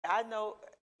I know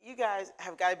you guys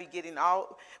have got to be getting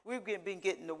we've been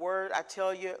getting the word. I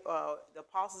tell you, the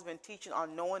apostles have been teaching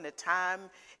on knowing the time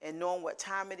and knowing what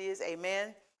time it is.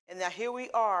 Amen. And now here we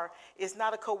are. It's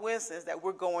not a coincidence that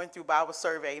we're going through Bible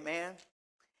survey. Amen.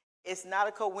 It's not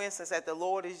a coincidence that the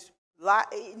Lord is,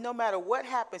 no matter what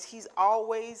happens, he's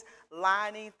always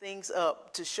lining things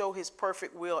up to show his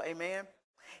perfect will. Amen.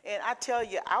 And I tell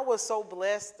you, I was so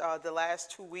blessed the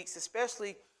last 2 weeks,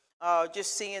 especially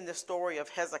just seeing the story of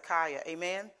Hezekiah.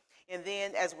 Amen. And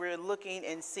then as we're looking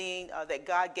and seeing that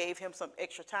God gave him some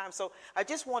extra time. So I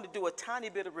just want to do a tiny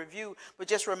bit of review, but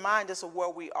just remind us of where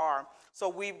we are. So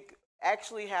we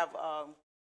actually have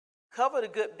covered a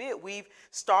good bit. We've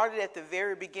started at the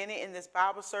very beginning in this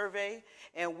Bible survey,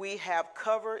 and we have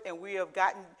covered, and we've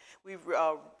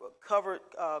covered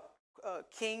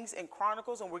Kings and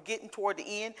Chronicles, and we're getting toward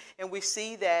the end, and we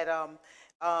see that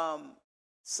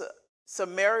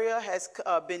Samaria has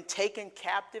been taken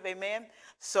captive. Amen.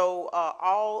 So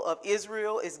all of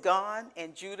Israel is gone,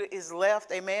 and Judah is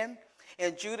left. Amen.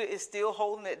 And Judah is still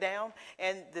holding it down.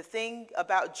 And the thing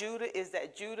about Judah is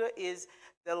that Judah is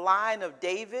the line of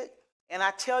David. And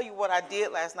I tell you what I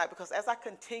did last night, because as I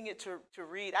continued to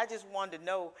read, I just wanted to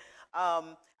know,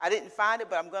 I didn't find it,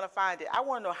 but I'm going to find it. I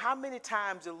want to know how many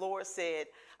times the Lord said,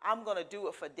 I'm going to do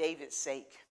it for David's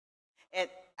sake. And,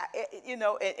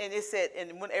 and it said,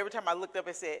 and every time I looked up,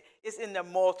 it said, it's in the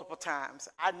multiple times.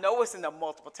 I know it's in the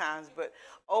multiple times, but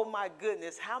oh my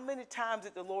goodness, how many times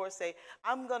did the Lord say,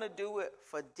 I'm going to do it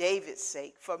for David's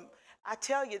sake? I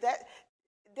tell you,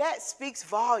 that speaks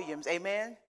volumes,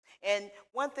 amen? And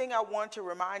one thing I want to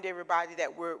remind everybody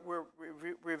that we're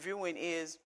reviewing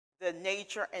is the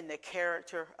nature and the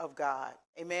character of God,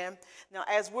 amen? Now,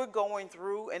 as we're going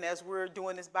through and as we're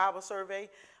doing this Bible survey,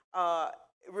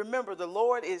 remember, the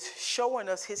Lord is showing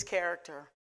us his character.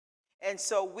 And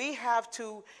so we have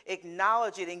to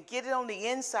acknowledge it and get it on the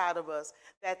inside of us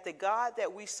that the God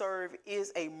that we serve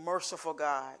is a merciful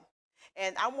God.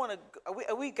 And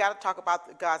we got to talk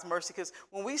about God's mercy, because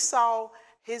when we saw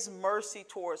his mercy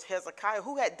towards Hezekiah,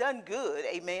 who had done good,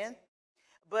 amen,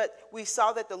 but we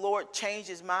saw that the Lord changed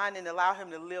his mind and allowed him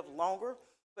to live longer.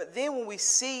 But then when we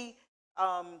see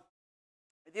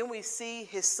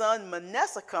his son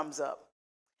Manasseh comes up,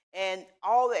 and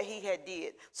all that he had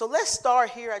did. So let's start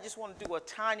here. I just want to do a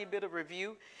tiny bit of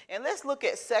review. And let's look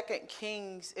at 2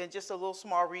 Kings and just a little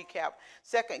small recap.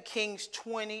 2 Kings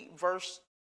 20, verse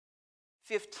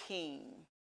 15.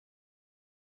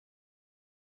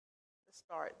 Let's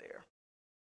start there.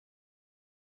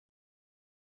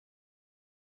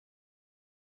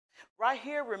 Right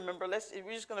here, remember,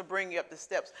 we're just going to bring you up the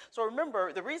steps. So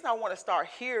remember, the reason I want to start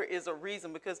here is a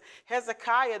reason, because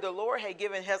Hezekiah, the Lord had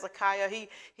given Hezekiah,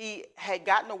 he had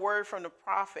gotten a word from the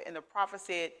prophet, and the prophet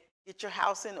said, get your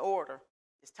house in order.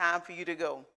 It's time for you to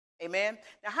go. Amen.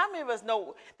 Now, how many of us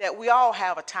know that we all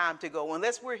have a time to go,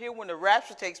 unless we're here when the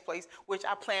rapture takes place, which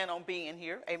I plan on being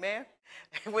here. Amen.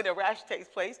 When the rapture takes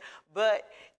place. But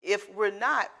if we're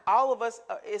not, all of us,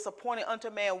 it's appointed unto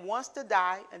man once to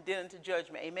die and then into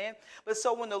judgment. Amen. But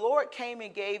so when the Lord came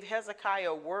and gave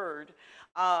Hezekiah a word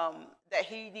that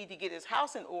he needed to get his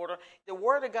house in order, the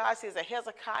word of God says that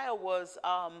Hezekiah was,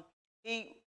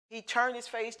 he turned his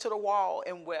face to the wall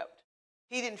and wept.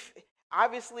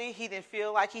 Obviously, he didn't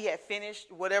feel like he had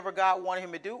finished whatever God wanted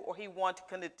him to do, or he wanted to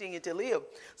continue to live.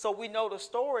 So we know the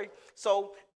story.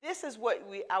 So this is what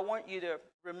I want you to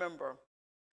remember.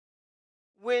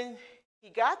 When he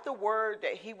got the word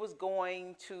that he was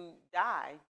going to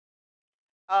die,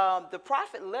 the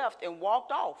prophet left and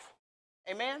walked off.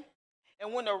 Amen?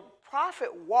 And when the prophet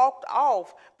walked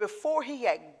off, before he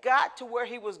had got to where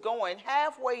he was going,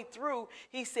 halfway through,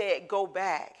 he said, go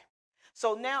back.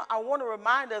 So now I want to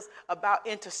remind us about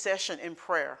intercession in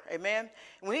prayer. Amen.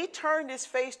 When he turned his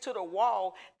face to the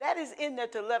wall, that is in there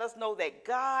to let us know that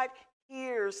God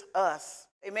hears us.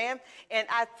 Amen. And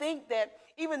I think that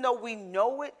even though we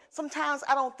know it, sometimes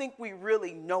I don't think we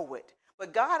really know it.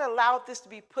 But God allowed this to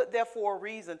be put there for a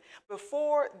reason.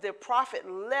 Before the prophet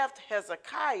left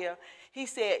Hezekiah, he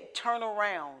said, turn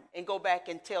around and go back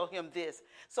and tell him this.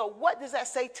 So what does that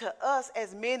say to us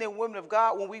as men and women of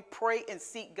God when we pray and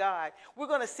seek God? We're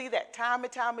going to see that time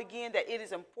and time again, that it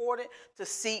is important to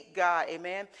seek God.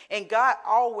 Amen. And God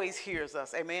always hears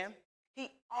us. Amen.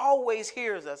 He always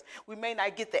hears us. We may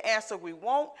not get the answer we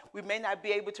want. We may not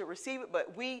be able to receive it,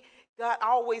 but God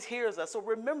always hears us. So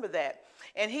remember that.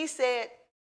 And he said,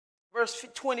 Verse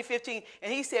 20:15,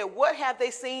 and he said, what have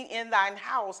they seen in thine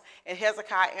house? And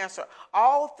Hezekiah answered,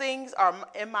 all things are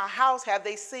in my house have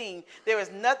they seen. There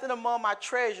is nothing among my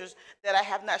treasures that I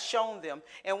have not shown them.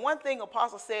 And one thing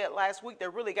Apostle said last week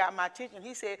that really got my attention,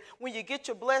 he said, when you get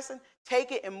your blessing,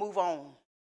 take it and move on.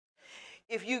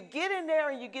 If you get in there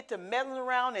and you get to meddling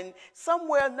around and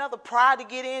somewhere or another pride to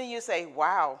get in and you say,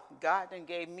 wow, God done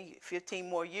gave me 15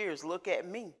 more years, look at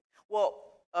me. Well,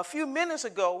 a few minutes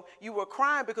ago, you were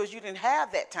crying because you didn't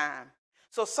have that time.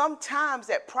 So sometimes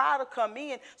that pride will come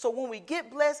in. So when we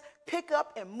get blessed, pick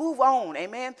up and move on.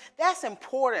 Amen. That's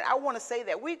important. I want to say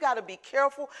that we've got to be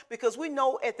careful because we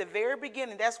know at the very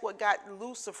beginning, that's what got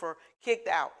Lucifer kicked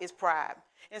out is pride.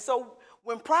 And so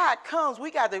when pride comes,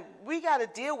 we got to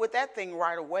deal with that thing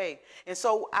right away. And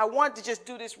so I wanted to just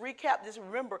do this recap. Just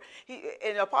remember,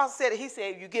 and the apostle said it. He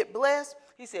said, you get blessed.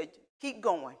 He said, keep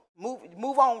going.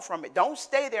 Move on from it. Don't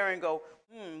stay there and go,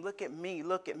 look at me,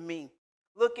 look at me.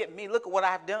 Look at me, look at what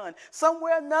I've done.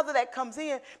 Somewhere or another that comes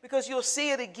in because you'll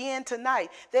see it again tonight.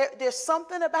 There's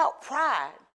something about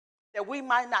pride that we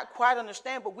might not quite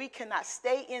understand, but we cannot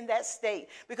stay in that state.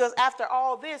 Because after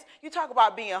all this, you talk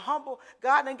about being humble.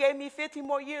 God done gave me 15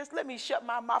 more years. Let me shut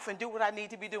my mouth and do what I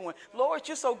need to be doing. Lord,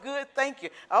 you're so good. Thank you.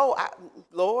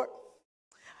 Lord,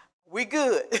 we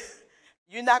good.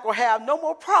 You're not going to have no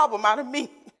more problem out of me.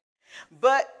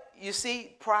 But you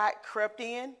see, pride crept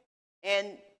in,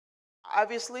 and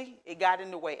obviously it got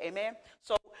in the way. Amen.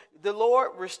 So the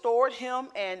Lord restored him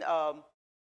and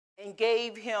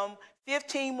gave him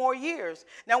 15 more years.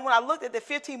 Now, when I looked at the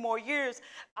 15 more years,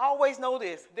 I always know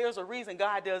this. There's a reason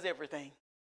God does everything.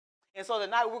 And so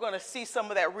tonight we're going to see some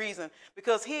of that reason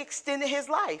because he extended his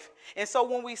life. And so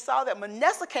when we saw that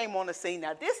Manasseh came on the scene,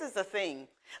 now this is the thing.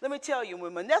 Let me tell you,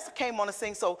 when Manasseh came on the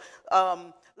scene, so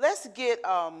let's get,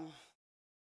 let me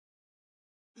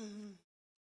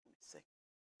see.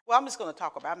 Well, I'm just going to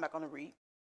talk about it. I'm not going to read.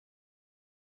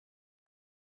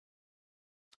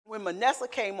 When Manasseh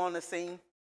came on the scene,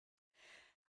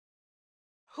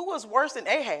 who was worse than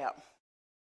Ahab?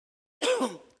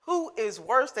 Who is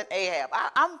worse than Ahab?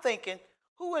 I'm thinking,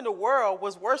 who in the world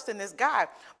was worse than this guy?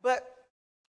 But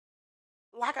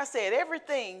like I said,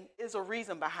 everything is a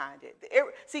reason behind it.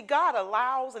 See, God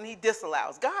allows and he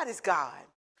disallows. God is God.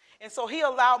 And so he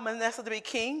allowed Manasseh to be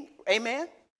king. Amen.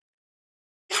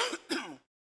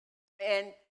 And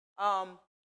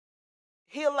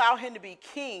he allowed him to be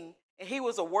king, and he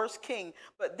was a worse king.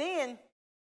 But then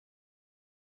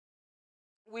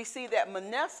we see that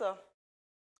Manasseh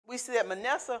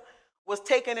was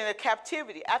taken into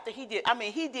captivity after he did. I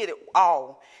mean, he did it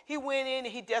all. He went in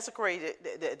and he desecrated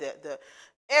the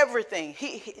everything.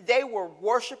 They were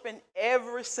worshiping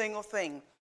every single thing.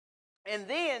 And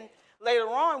then later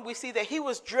on, we see that he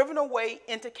was driven away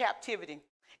into captivity.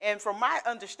 And from my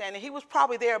understanding, he was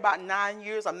probably there about 9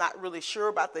 years. I'm not really sure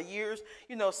about the years.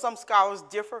 You know, some scholars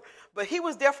differ. But he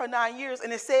was there for 9 years,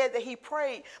 and it said that he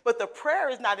prayed. But the prayer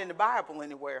is not in the Bible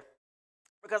anywhere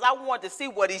because I wanted to see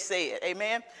what he said.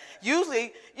 Amen?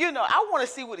 Usually, you know, I want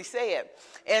to see what he said.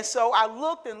 And so I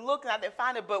looked and looked, and I didn't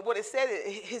find it. But what it said,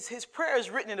 his prayer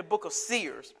is written in the book of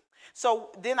Seers. So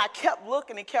then I kept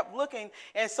looking and kept looking.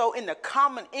 And so in the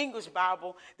Common English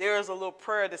Bible, there is a little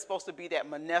prayer that's supposed to be that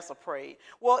Manasseh prayed.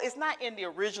 Well, it's not in the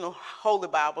original Holy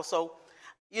Bible. So,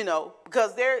 you know,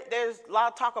 because there's a lot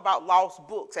of talk about lost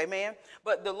books. Amen.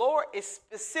 But the Lord is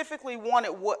specifically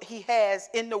wanted what he has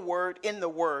in the word.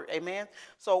 Amen.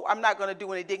 So I'm not going to do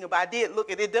any digging, but I did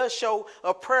look at it. It does show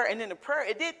a prayer. And in the prayer,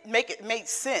 it did make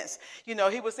sense. You know,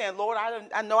 he was saying, Lord,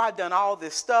 I know I've done all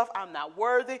this stuff. I'm not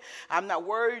worthy. I'm not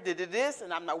worthy to do this,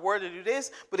 and I'm not worthy to do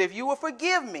this. But if you will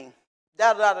forgive me,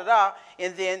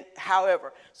 and then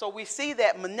however. So we see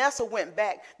that Manasseh went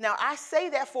back. Now, I say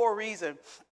that for a reason.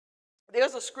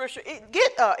 There's a scripture.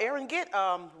 Aaron, get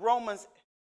Romans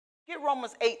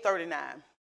 8:39.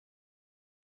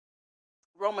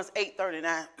 Romans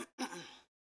 8:39.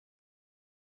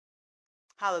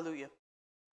 Hallelujah.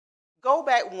 Go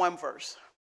back one verse.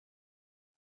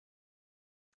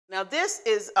 Now this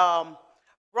is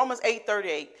Romans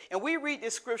 8:38, and we read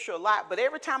this scripture a lot. But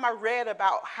every time I read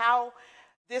about how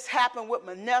this happened with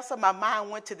Manasseh, my mind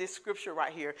went to this scripture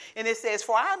right here. And it says,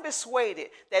 for I am persuaded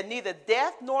that neither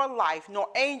death nor life, nor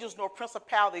angels, nor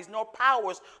principalities, nor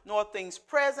powers, nor things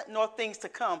present, nor things to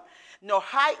come, nor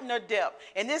height nor depth.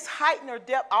 And this height nor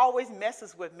depth always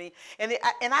messes with me. And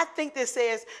I think this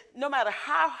says, no matter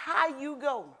how high you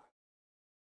go,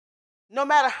 no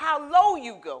matter how low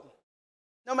you go,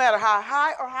 No matter how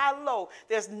high or how low,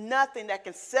 there's nothing that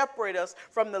can separate us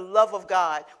from the love of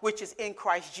God, which is in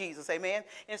Christ Jesus. Amen.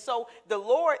 And so the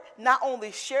Lord not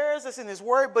only shares us in his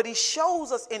word, but he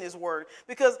shows us in his word.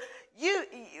 Because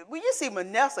when you see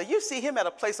Manasseh, you see him at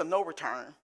a place of no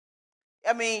return.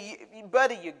 I mean,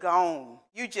 buddy, you're gone.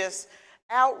 You just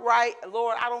outright,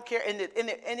 Lord, I don't care. And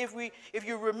if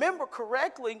you remember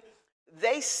correctly,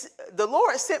 the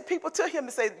Lord sent people to him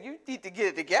and said, you need to get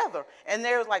it together. And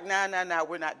they're like, nah,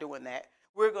 we're not doing that.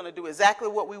 We're going to do exactly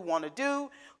what we want to do.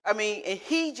 I mean, and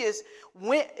he just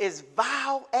went as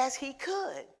vile as he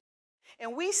could.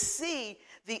 And we see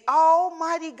the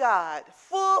Almighty God,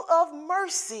 full of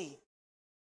mercy,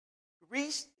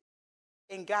 reached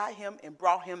and got him and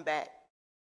brought him back.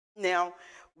 Now,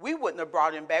 we wouldn't have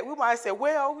brought him back. We might have said,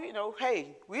 well,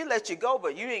 hey, we let you go,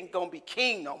 but you ain't going to be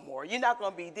king no more. You're not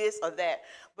going to be this or that.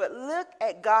 But look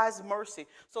at God's mercy.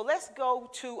 So let's go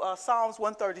to Psalms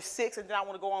 136, and then I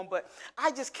want to go on. But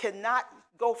I just cannot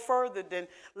go further than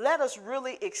let us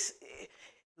really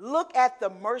look at the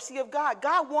mercy of God.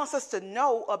 God wants us to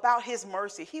know about his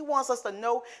mercy. He wants us to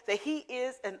know that he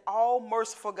is an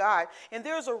all-merciful God. And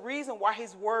there's a reason why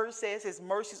his word says his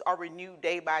mercies are renewed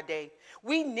day by day.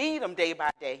 We need them day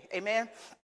by day. Amen.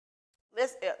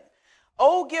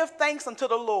 Oh, give thanks unto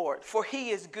the Lord, for he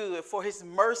is good, for his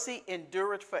mercy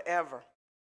endureth forever.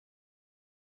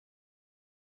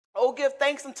 Oh, give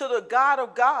thanks unto the God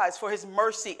of gods, for his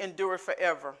mercy endureth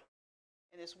forever.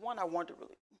 And it's one I want to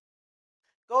really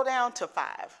go down to 5.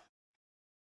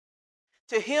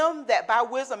 To him that by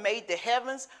wisdom made the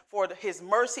heavens, for his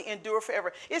mercy endure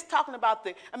forever. It's talking about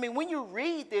when you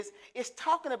read this, it's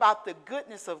talking about the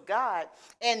goodness of God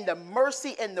and the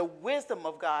mercy and the wisdom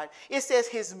of God. It says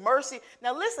his mercy.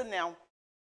 Now listen now,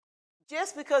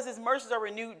 just because his mercies are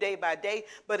renewed day by day,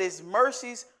 but his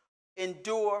mercies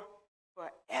endure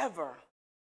forever.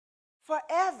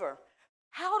 Forever.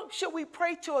 How should we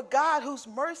pray to a God whose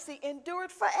mercy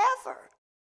endured forever?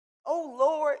 Oh,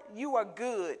 Lord, you are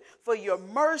good, for your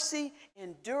mercy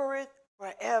endureth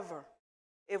forever.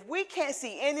 If we can't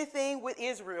see anything with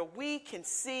Israel, we can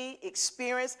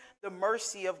experience the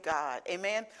mercy of God.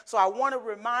 Amen. So I want to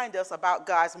remind us about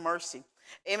God's mercy.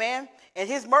 Amen. And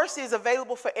his mercy is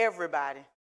available for everybody.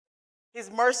 His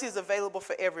mercy is available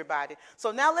for everybody.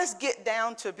 So now let's get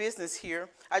down to business here.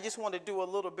 I just want to do a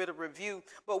little bit of review.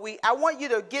 But I want you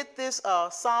to get this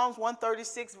Psalms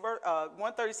 136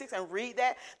 and read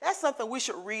that. That's something we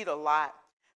should read a lot.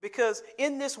 Because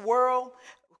in this world,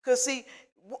 because see,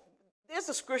 there's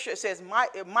a scripture that says,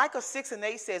 Micah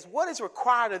 6:8 says, what is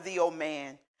required of thee, O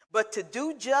man, but to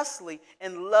do justly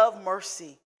and love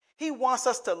mercy. He wants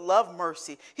us to love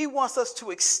mercy. He wants us to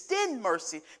extend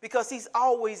mercy because he's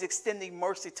always extending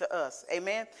mercy to us.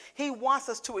 Amen. He wants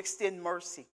us to extend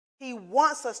mercy. He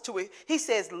wants us to, he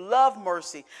says, love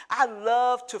mercy. I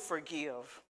love to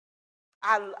forgive.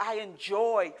 I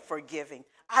enjoy forgiving.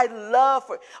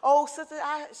 Oh, sister,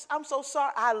 I'm so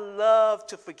sorry. I love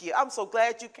to forgive. I'm so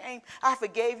glad you came. I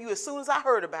forgave you as soon as I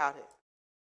heard about it.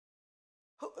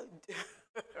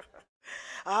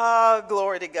 Ah,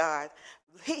 glory to God.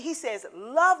 He says,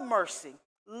 love mercy.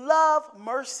 Love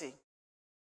mercy.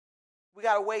 We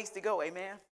got a ways to go,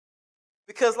 amen?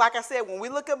 Because like I said, when we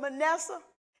look at Manasseh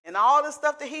and all the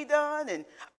stuff that he done and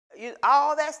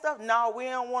all that stuff, no, we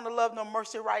don't want to love no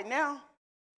mercy right now.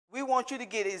 We want you to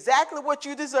get exactly what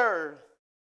you deserve.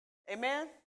 Amen?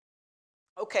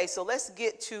 Okay, so let's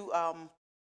get to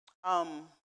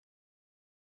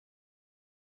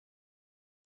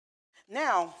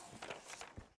now.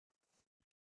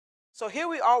 So here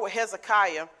we are with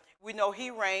Hezekiah. We know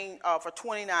he reigned for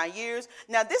 29 years.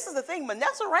 Now, this is the thing.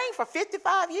 Manasseh reigned for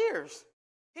 55 years.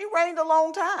 He reigned a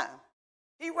long time.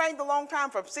 He reigned a long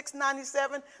time from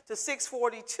 697 to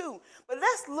 642. But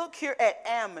let's look here at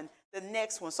Ammon, the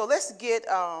next one. So let's get 2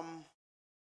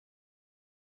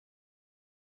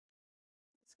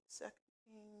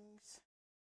 Kings.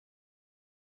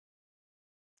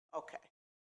 Okay.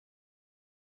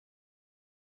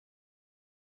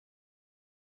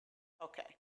 Okay.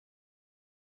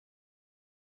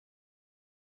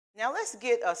 Now let's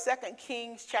get 2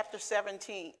 Kings chapter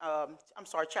 17.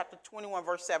 Chapter 21,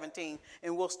 verse 17,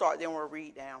 and we'll start then. We'll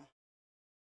read down.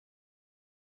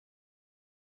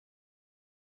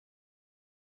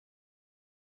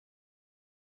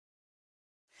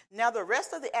 Now the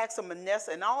rest of the acts of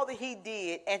Manasseh and all that he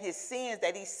did and his sins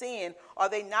that he sinned, are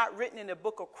they not written in the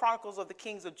book of Chronicles of the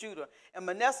kings of Judah? And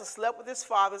Manasseh slept with his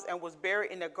fathers and was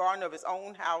buried in the garden of his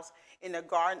own house, in the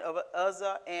garden of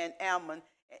Uzzah, and Ammon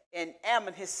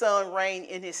his son reigned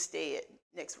in his stead.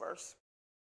 Next verse.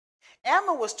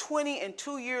 Ammon was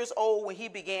 22 years old when he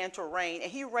began to reign,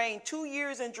 and he reigned 2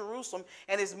 years in Jerusalem,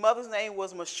 and his mother's name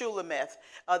was Meshullemeth,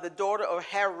 the daughter of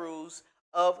Haruz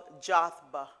of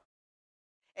Jothbah.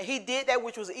 And he did that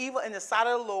which was evil in the sight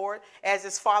of the Lord, as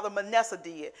his father Manasseh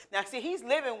did. Now, see, he's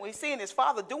living, he's seeing his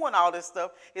father doing all this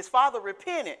stuff. His father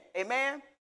repented, amen?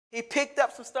 He picked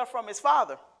up some stuff from his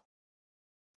father.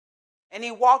 And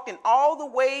he walked in all the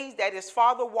ways that his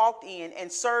father walked in,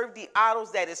 and served the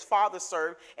idols that his father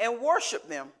served, and worshiped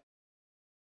them.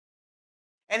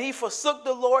 And he forsook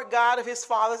the Lord God of his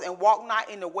fathers, and walked not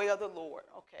in the way of the Lord.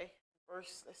 Okay,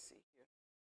 verse, let's see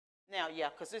here. Now, yeah,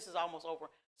 because this is almost over.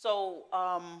 So,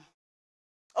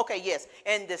 okay, yes.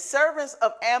 And the servants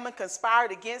of Ammon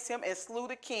conspired against him and slew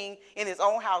the king in his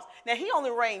own house. Now, he only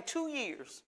reigned 2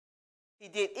 years. He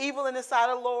did evil in the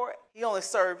sight of the Lord.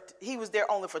 He was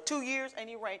there only for 2 years, and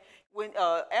he reigned. When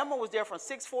Ammon was there from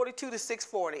 642 to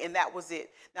 640, and that was it.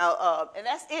 Now, and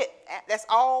that's it. That's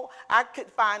all. I could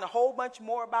find a whole bunch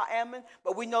more about Ammon,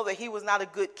 but we know that he was not a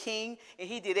good king, and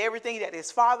he did everything that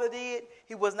his father did.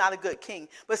 He was not a good king.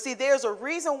 But see, there's a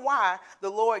reason why the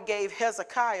Lord gave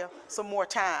Hezekiah some more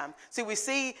time. See, we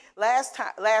see last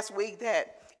week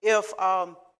that if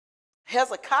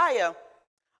Hezekiah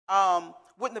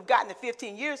wouldn't have gotten the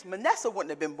 15 years, Manasseh wouldn't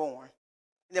have been born.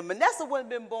 And if Manasseh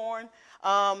wouldn't have been born,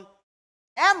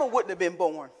 Ammon wouldn't have been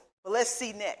born. But let's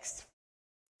see next.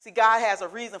 See, God has a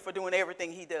reason for doing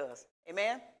everything he does.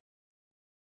 Amen?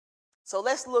 So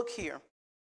let's look here.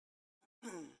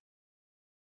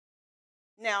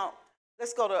 Now,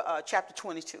 let's go to chapter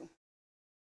 22.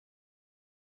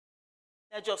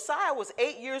 Now, Josiah was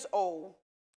 8 years old,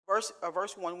 verse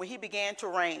 1, when he began to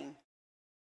reign.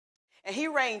 And he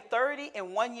reigned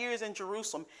 31 years in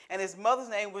Jerusalem, and his mother's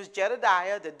name was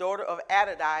Jedediah, the daughter of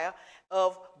Adadiah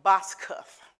of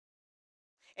Boscath.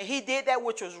 And he did that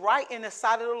which was right in the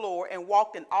sight of the Lord, and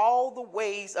walked in all the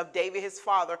ways of David his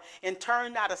father, and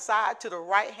turned not aside to the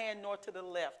right hand nor to the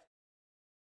left.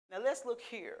 Now let's look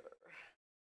here.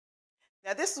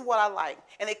 Now this is what I like.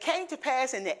 And it came to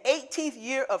pass in the 18th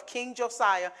year of King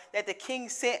Josiah that the king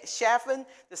sent Shaphan,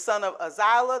 the son of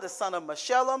Azaliah, the son of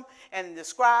Meshullam, and the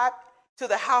scribe, to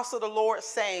the house of the Lord,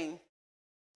 saying,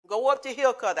 Go up to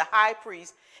Hilkiah the high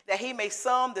priest, that he may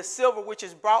sum the silver which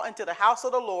is brought into the house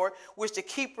of the Lord, which the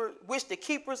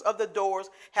keepers of the doors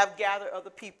have gathered of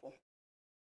the people.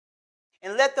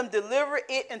 And let them deliver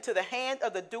it into the hand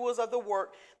of the doers of the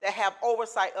work that have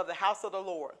oversight of the house of the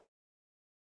Lord.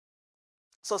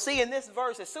 So see, in this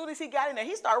verse, as soon as he got in there,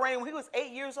 he started reigning when he was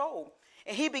 8 years old.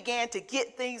 And he began to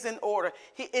get things in order.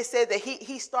 It said that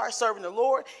he started serving the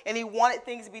Lord, and he wanted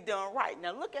things to be done right.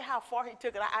 Now look at how far he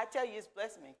took it. I tell you, it's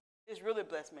blessed me. It's really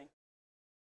blessed me.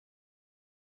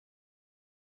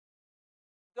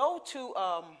 Go to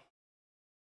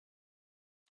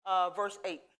verse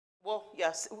 8. Well,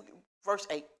 yes, verse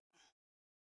 8.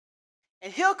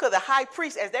 And Hilkiah, the high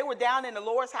priest, as they were down in the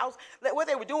Lord's house, what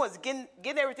they were doing is getting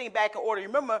everything back in order. You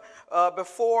remember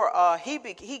before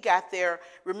he got there,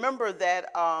 remember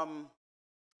that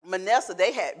Manasseh,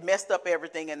 they had messed up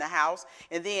everything in the house.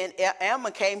 And then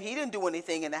Ammon came, he didn't do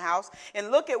anything in the house. And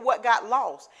look at what got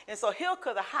lost. And so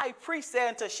Hilkiah, the high priest, said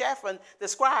unto Shaphan, the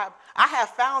scribe, I have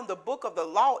found the book of the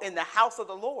law in the house of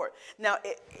the Lord. Now,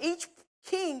 each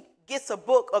king gets a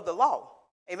book of the law.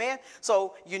 Amen.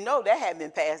 So you know that hadn't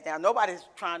been passed down. Nobody's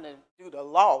trying to do the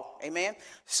law. Amen.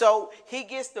 So he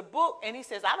gets the book, and he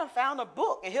says, I done found a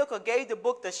book. And Hilkiah gave the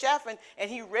book to Shaphan, and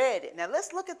he read it. Now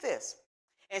let's look at this.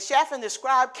 And Shaphan the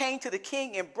scribe came to the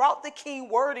king and brought the king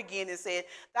word again and said,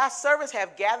 Thy servants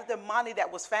have gathered the money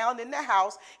that was found in the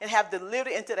house, and have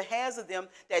delivered it into the hands of them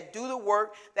that do the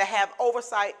work, that have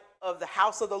oversight of the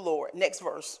house of the Lord. Next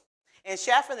verse. And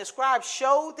Shaphan the scribe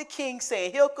showed the king,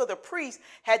 saying, Hilkiah the priest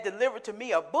had delivered to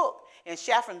me a book. And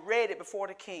Shaphan read it before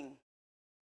the king.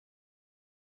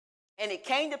 And it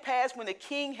came to pass, when the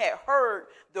king had heard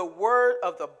the word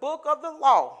of the book of the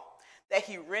law, that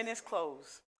he rent his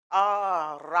clothes.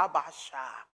 Rabasha.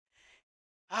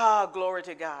 Glory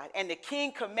to God. And the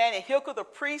king commanded Hilkiah the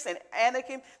priest, and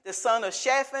Anakim the son of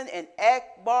Shaphan, and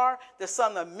Akbar the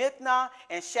son of Miknah,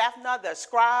 and Shaphnah the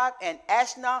scribe, and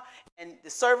Ashnah, and the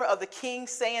servant of the king,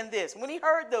 saying this. When he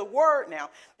heard the word, now,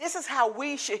 this is how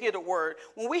we should hear the word.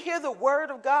 When we hear the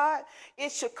word of God,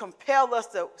 it should compel us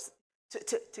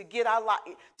to get our life,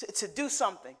 to do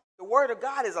something. The word of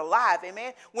God is alive,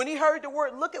 amen. When he heard the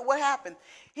word, look at what happened.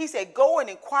 He said, Go and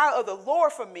inquire of the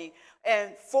Lord for me,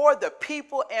 and for the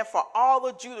people, and for all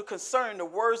of Judah, concerning the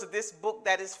words of this book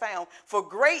that is found. For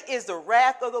great is the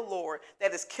wrath of the Lord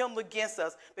that is kindled against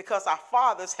us, because our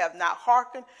fathers have not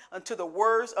hearkened unto the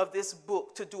words of this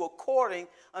book, to do according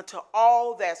unto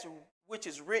all that which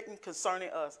is written concerning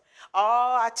us.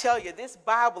 Oh, I tell you, this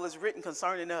Bible is written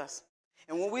concerning us.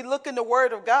 And when we look in the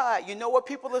Word of God, you know what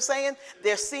people are saying?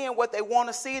 They're seeing what they want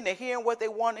to see and they're hearing what they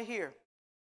want to hear.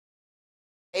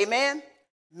 Amen?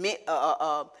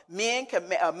 A man can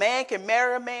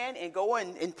marry a man and go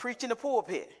and preach in the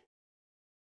pulpit.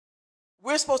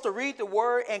 We're supposed to read the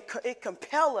Word and it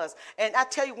compel us. And I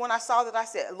tell you, when I saw that, I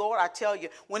said, Lord, I tell you,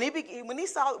 when he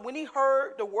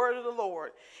heard the word of the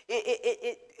Lord,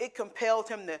 it compelled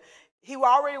him to. He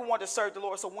already wanted to serve the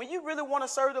Lord. So when you really want to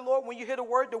serve the Lord, when you hear the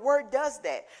Word does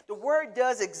that. The Word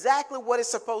does exactly what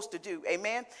it's supposed to do.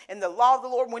 Amen. And the law of the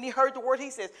Lord, when he heard the Word, he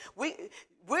says,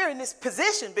 we're in this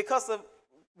position because of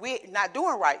we're not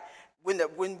doing right.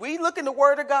 When we look in the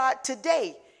Word of God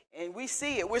today and we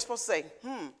see it, we're supposed to say,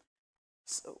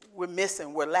 so we're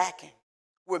missing, we're lacking.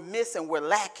 We're missing, we're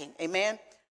lacking. Amen.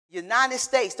 United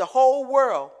States, the whole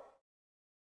world.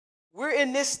 We're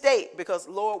in this state because,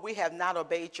 Lord, we have not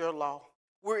obeyed your law.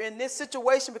 We're in this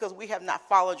situation because we have not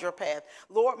followed your path.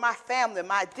 Lord, my family,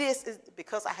 this is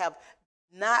because I have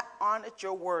not honored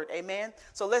your word. Amen.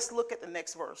 So let's look at the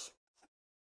next verse.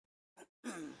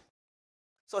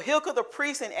 So Hilkiah the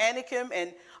priest and Anakim,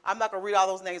 and I'm not going to read all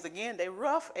those names again. They're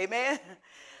rough. Amen.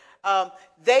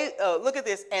 Look at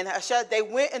this, and they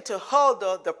went into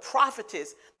Huldah the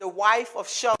prophetess, the wife of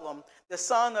Shallum, the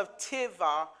son of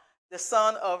Tivah, the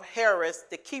son of Harris,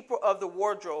 the keeper of the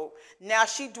wardrobe. Now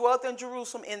she dwelt in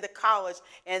Jerusalem in the college,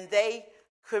 and they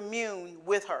communed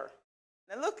with her.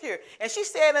 Now look here. And she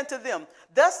said unto them,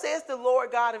 thus says the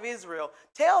Lord God of Israel,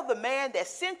 tell the man that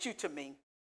sent you to me,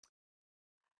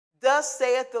 thus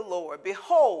saith the Lord,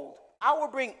 behold, I will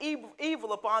bring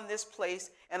evil upon this place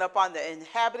and upon the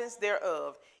inhabitants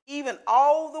thereof, even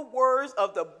all the words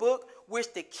of the book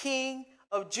which the king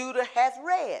of Judah hath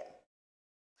read.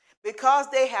 Because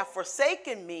they have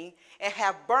forsaken me and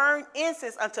have burned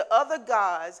incense unto other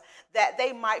gods, that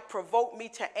they might provoke me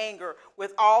to anger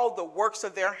with all the works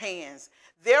of their hands.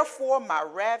 Therefore my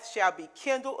wrath shall be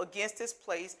kindled against this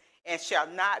place and shall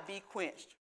not be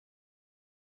quenched.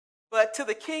 But to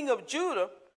the king of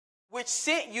Judah, which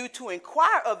sent you to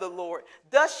inquire of the Lord,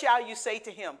 thus shall you say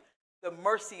to him, the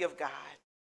mercy of God.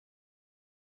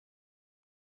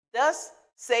 Thus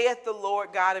saith the Lord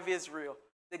God of Israel,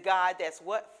 the God that's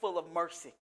what? Full of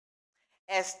mercy.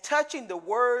 As touching the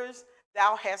words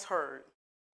thou hast heard,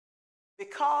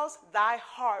 because thy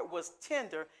heart was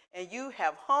tender, and you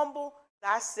have humbled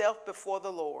thyself before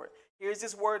the Lord. Here's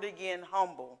this word again,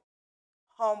 humble.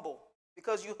 Humble,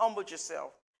 because you humbled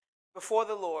yourself before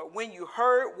the Lord, when you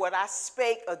heard what I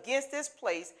spake against this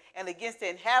place and against the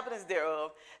inhabitants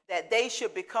thereof, that they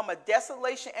should become a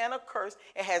desolation and a curse,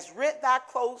 and has rent thy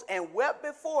clothes and wept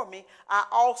before me, I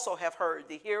also have heard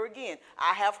thee. Here again,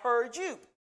 I have heard you.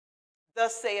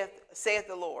 Thus saith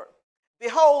the Lord.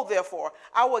 Behold, therefore,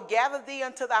 I will gather thee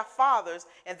unto thy fathers,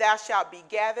 and thou shalt be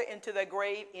gathered into the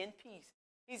grave in peace.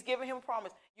 He's giving him a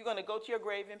promise. You're going to go to your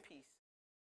grave in peace.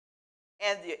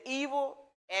 And the evil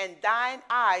and thine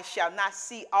eyes shall not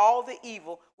see all the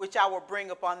evil which I will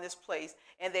bring upon this place.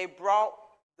 And they brought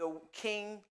the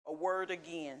king a word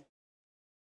again.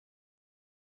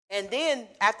 And then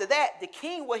after that, the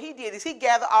king, what he did is he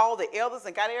gathered all the elders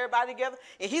and got everybody together,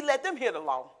 and he let them hear the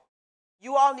law.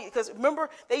 You all need, because remember,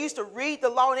 they used to read the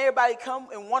law and everybody come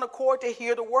in one accord to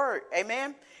hear the word.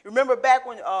 Amen. Remember back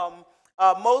when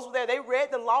Moses was there, they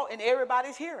read the law and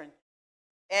everybody's hearing.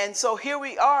 And so here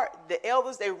we are, the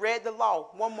elders, they read the law.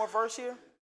 One more verse here.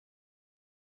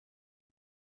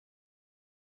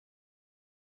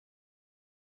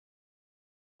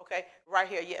 Okay, right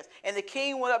here, yes. And the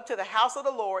king went up to the house of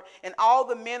the Lord, and all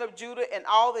the men of Judah and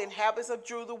all the inhabitants of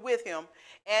Judah with him,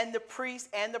 and the priests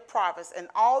and the prophets, and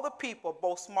all the people,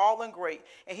 both small and great.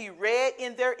 And he read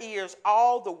in their ears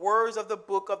all the words of the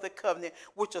book of the covenant,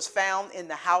 which was found in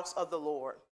the house of the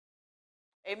Lord.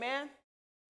 Amen.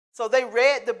 So they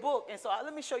read the book, and so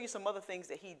let me show you some other things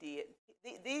that he did.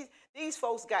 These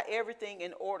folks got everything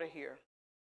in order here.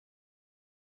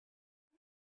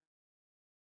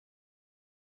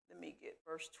 Let me get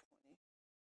verse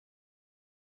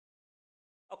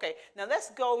 20. Okay, now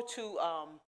let's go to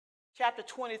chapter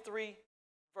 23,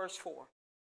 verse 4.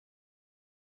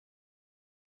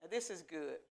 Now this is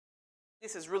good.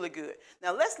 This is really good.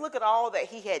 Now let's look at all that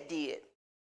he had did.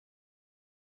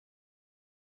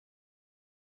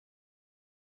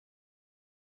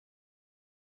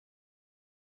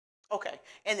 Okay,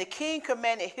 and the king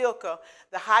commanded Hilkiah,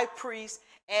 the high priest,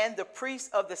 and the priests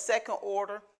of the second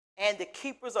order, and the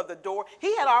keepers of the door.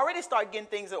 He had already started getting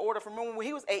things in order from when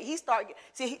he was 8. He started,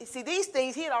 see these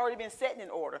things he had already been setting in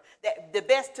order, that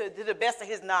to the best of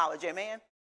his knowledge, amen.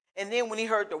 And then when he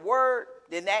heard the word,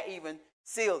 then that even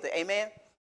Sealed it. Amen.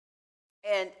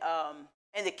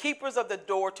 And the keepers of the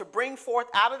door to bring forth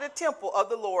out of the temple of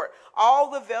the Lord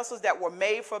all the vessels that were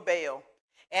made for Baal,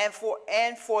 and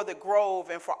for the grove,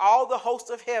 and for all the hosts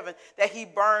of heaven, that he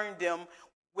burned them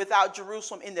without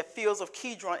Jerusalem in the fields of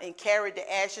Kidron, and carried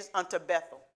the ashes unto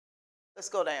Bethel. Let's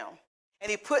go down. And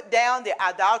he put down the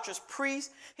idolatrous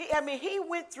priests. He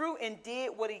went through and did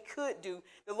what he could do.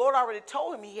 The Lord already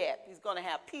told him he's going to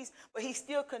have peace, but he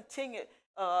still continued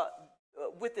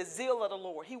with the zeal of the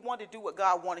Lord. He wanted to do what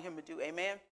God wanted him to do.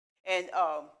 Amen. And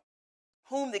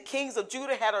whom the kings of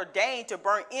Judah had ordained to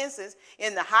burn incense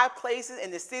in the high places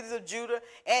in the cities of Judah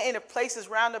and in the places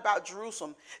round about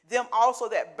Jerusalem. Them also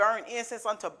that burn incense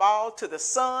unto Baal, to the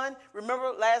sun.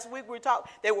 Remember last week we talked,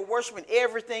 they were worshiping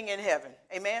everything in heaven.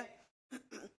 Amen.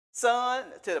 Sun,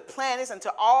 to the planets, and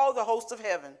to all the hosts of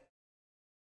heaven.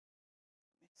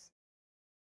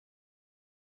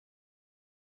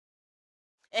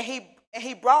 And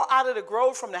he brought out of the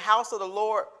grove from the house of the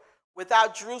Lord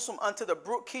without Jerusalem unto the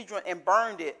brook Kidron, and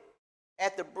burned it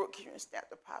at the brook Kidron, and stamped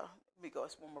the pile. Let me go.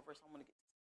 It's one more verse. I'm going to get.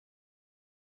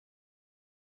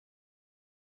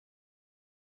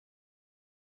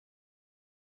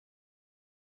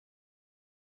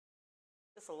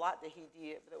 It's a lot that he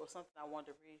did, but there was something I wanted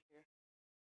to read here.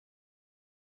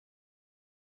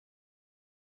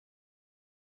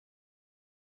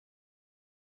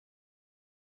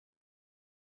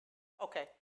 Okay,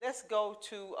 let's go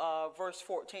to verse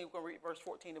 14. We're going to read verse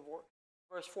 14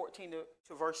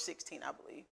 to verse 16, I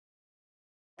believe.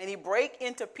 And he brake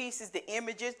into pieces the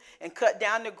images, and cut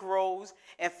down the groves,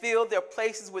 and filled their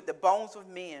places with the bones of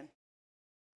men.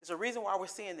 There's a reason why we're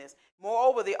seeing this.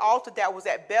 Moreover, the altar that was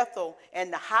at Bethel,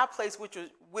 and the high place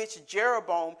which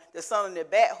Jeroboam, the son of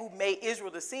Nebat, who made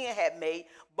Israel to sin, had made,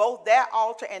 both that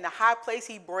altar and the high place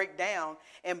he brake down,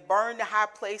 and burned the high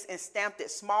place, and stamped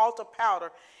it small to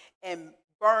powder, and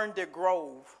burned the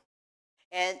grove.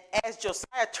 And as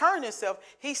Josiah turned himself,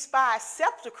 he spied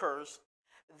sepulchres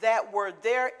that were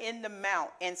there in the mount,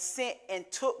 and sent and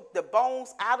took the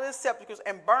bones out of the sepulchres,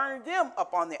 and burned them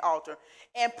upon the altar,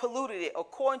 and polluted it,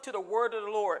 according to the word of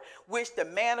the Lord, which the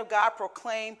man of God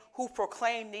proclaimed, who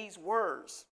proclaimed these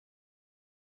words.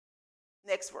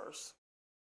 Next verse.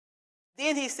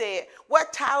 Then he said,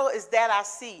 what title is that I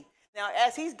see? Now,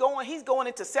 as he's going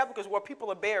into sepulchres where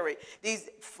people are buried.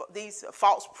 These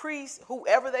false priests,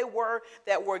 whoever they were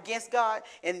that were against God,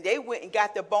 and they went and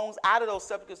got the bones out of those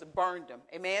sepulchres and burned them.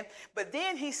 Amen. But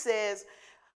then he says,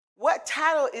 what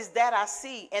title is that I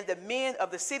see? And the men of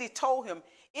the city told him,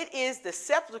 it is the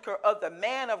sepulchre of the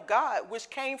man of God, which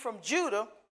came from Judah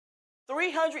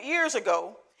 300 years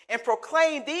ago, and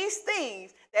proclaimed these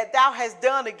things that thou hast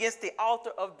done against the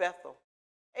altar of Bethel.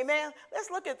 Amen. Let's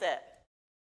look at that.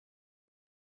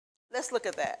 Let's look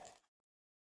at that.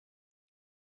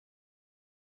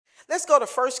 Let's go to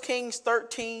 1 Kings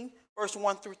 13, verse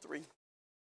 1 through 3.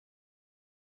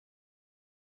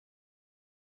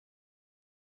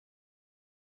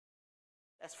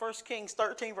 That's 1 Kings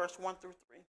 13, verse 1 through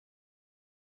 3.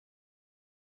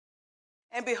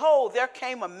 And behold, there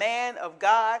came a man of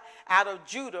God out of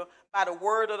Judah by the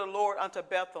word of the Lord unto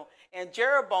Bethel. And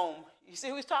Jeroboam, you see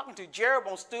who he's talking to?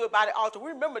 Jeroboam stood by the altar.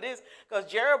 We remember this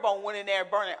because Jeroboam went in there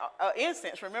burning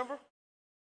incense, remember?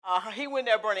 He went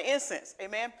there burning incense.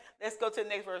 Amen. Let's go to the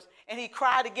next verse. And he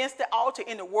cried against the altar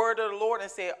in the word of the Lord, and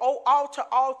said, O altar,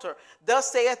 altar, thus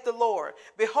saith the Lord,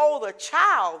 behold, a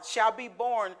child shall be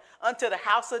born unto the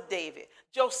house of David,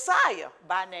 Josiah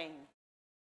by name.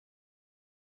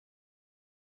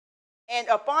 And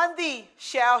upon thee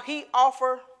shall he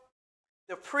offer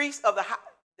the priests of the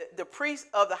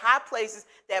high places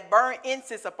that burn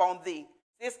incense upon thee.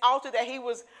 This altar that he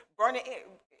was burning,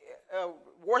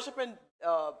 worshiping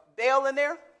Baal in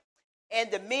there, and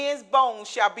the men's bones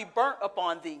shall be burnt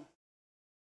upon thee.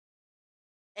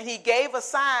 And he gave a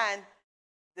sign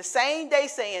the same day,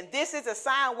 saying, this is a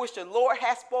sign which the Lord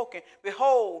hath spoken.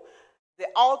 Behold, the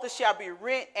altar shall be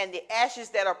rent, and the ashes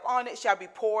that are upon it shall be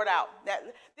poured out. Now,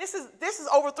 this is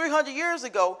over 300 years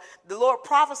ago. The Lord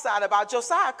prophesied about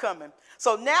Josiah coming.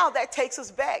 So now that takes us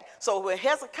back. So when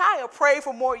Hezekiah prayed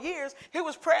for more years, he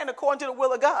was praying according to the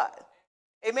will of God.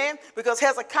 Amen. Because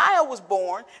Hezekiah was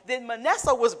born, then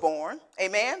Manasseh was born.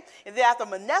 Amen. And then after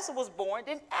Manasseh was born,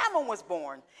 then Ammon was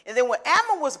born. And then when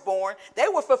Ammon was born, they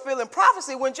were fulfilling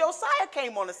prophecy when Josiah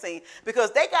came on the scene.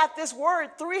 Because they got this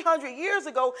word 300 years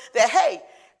ago that, hey,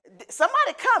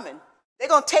 somebody coming. They're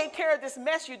going to take care of this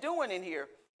mess you're doing in here.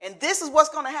 And this is what's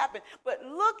going to happen. But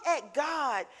look at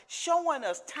God showing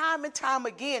us time and time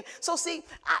again. So see,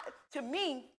 to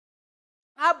me,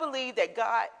 I believe that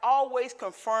God always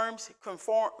confirms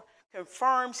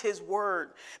confirms his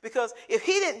word. Because if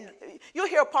he didn't, you'll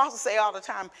hear apostles say all the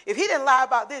time, if he didn't lie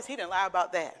about this, he didn't lie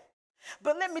about that.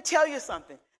 But let me tell you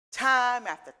something. Time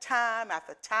after time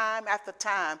after time after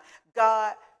time,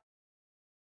 God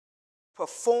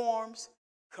performs,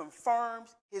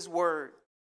 confirms his word.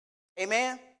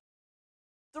 Amen?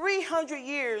 300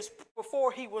 years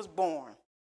before he was born,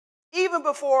 even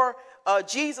before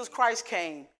Jesus Christ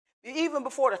came, even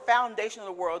before the foundation of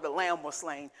the world, the Lamb was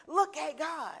slain. Look at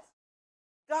God.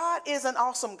 God is an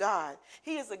awesome God.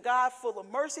 He is a God full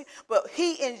of mercy, but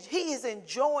he is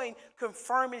enjoying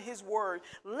confirming his word,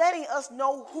 letting us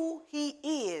know who he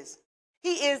is.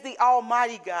 He is the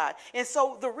Almighty God. And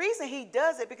so the reason he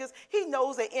does it, because he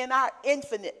knows that in our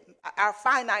our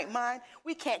finite mind,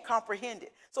 we can't comprehend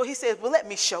it. So he says, well, let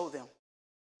me show them.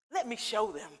 Let me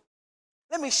show them.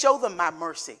 Let me show them my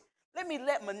mercy.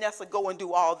 Let Manasseh go and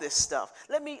do all this stuff.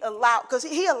 Let me allow, because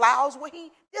he allows what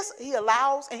he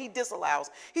allows and he disallows.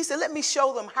 He said, let me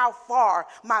show them how far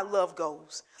my love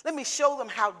goes. Let me show them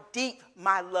how deep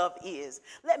my love is.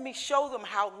 Let me show them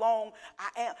how long I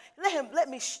am. Let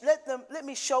me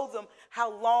show them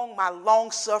how long my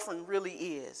long suffering really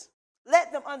is.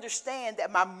 Let them understand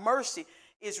that my mercy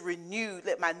is renewed.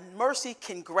 That my mercy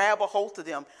can grab a hold of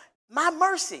them. My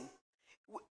mercy.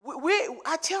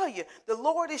 I tell you, the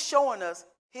Lord is showing us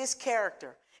his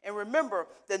character. And remember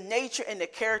the nature and the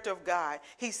character of God.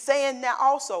 He's saying now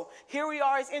also, here we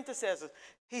are as intercessors.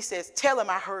 He says, tell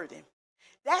him I heard him.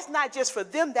 That's not just for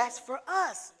them, that's for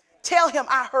us. Tell him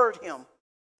I heard him.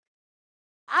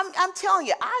 I'm telling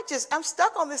you, I'm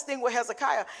stuck on this thing with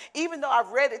Hezekiah. Even though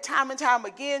I've read it time and time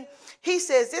again, he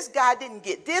says this guy didn't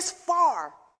get this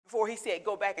far before he said,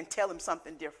 go back and tell him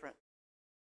something different.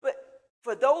 But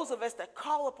for those of us that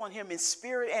call upon him in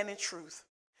spirit and in truth,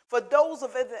 for those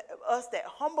of us that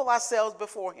humble ourselves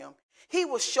before him, he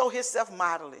will show himself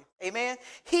mightily. Amen.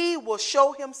 He will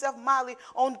show himself mightily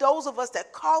on those of us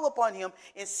that call upon him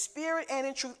in spirit and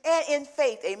in truth and in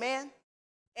faith. Amen.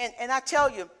 And I tell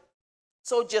you,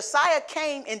 so Josiah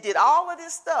came and did all of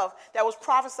this stuff that was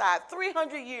prophesied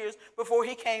 300 years before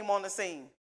he came on the scene.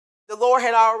 The Lord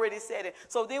had already said it.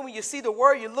 So then when you see the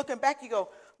word, you're looking back, you go,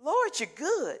 Lord, you're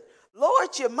good.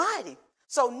 Lord, you're mighty.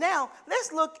 So now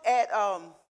let's look at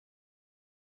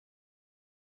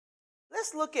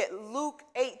Luke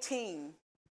 18.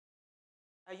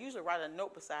 I usually write a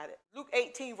note beside it. Luke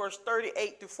 18, verse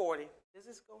 38 through 40. Does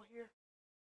this go here?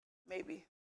 Maybe.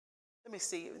 Let me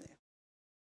see it.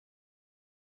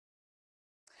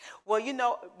 Well, you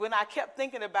know, when I kept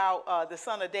thinking about the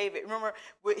son of David, remember,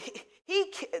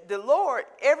 the Lord,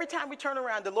 every time we turn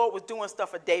around, the Lord was doing stuff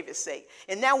for David's sake.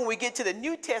 And now when we get to the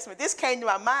New Testament, this came to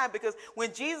my mind because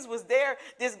when Jesus was there,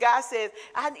 this guy says,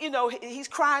 he's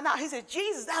crying out. He says,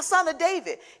 Jesus, thou son of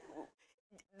David.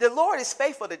 The Lord is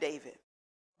faithful to David.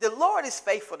 The Lord is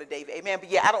faithful to David. Amen. But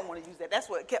yeah, I don't want to use that. That's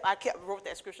what I wrote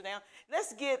that scripture down.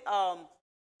 Let's get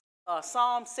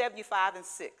Psalm 75 and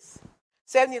 6.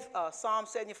 Psalm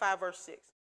 75, verse 6.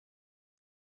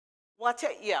 Well,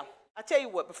 I tell you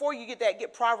what, before you get that,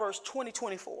 get Proverbs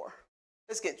 20:24.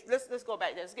 Let's go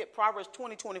back there. Let's get Proverbs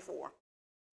 20:24.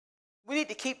 We need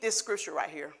to keep this scripture right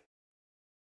here.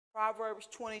 Proverbs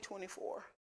 20:24.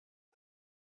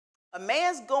 A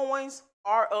man's goings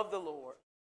are of the Lord.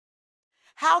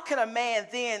 How can a man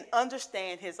then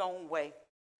understand his own way?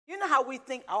 You know how we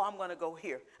think, oh, I'm going to go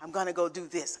here. I'm going to go do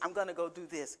this. I'm going to go do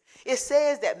this. It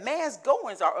says that man's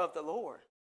goings are of the Lord.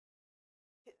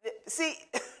 See,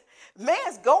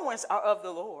 man's goings are of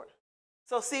the Lord.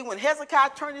 So see, when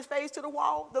Hezekiah turned his face to the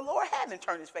wall, the Lord hadn't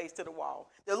turned his face to the wall.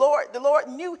 The Lord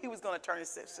knew he was going to turn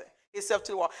himself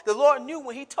to the wall. The Lord knew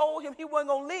when he told him he wasn't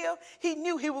going to live, he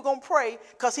knew he was going to pray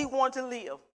because he wanted to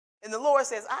live. And the Lord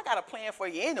says, I got a plan for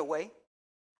you anyway.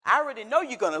 I already know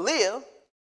you're going to live.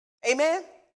 Amen.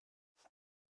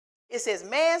 It says,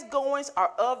 man's goings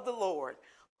are of the Lord.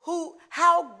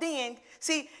 How then,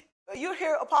 see, you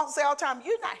hear apostles say all the time,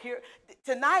 you're not here.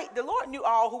 Tonight, the Lord knew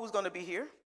all who was going to be here.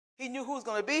 He knew who was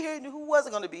going to be here. He knew who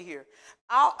wasn't going to be here.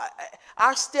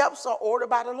 Our steps are ordered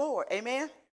by the Lord. Amen.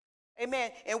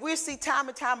 Amen. And we see time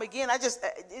and time again,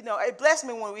 it blessed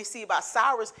me when we see about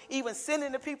Cyrus even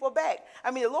sending the people back.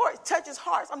 I mean, the Lord touches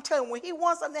hearts. I'm telling you, when he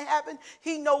wants something to happen,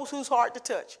 he knows whose heart to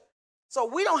touch. So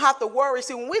we don't have to worry.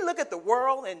 See, when we look at the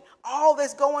world and all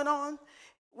that's going on,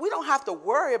 we don't have to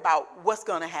worry about what's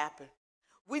going to happen.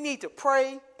 We need to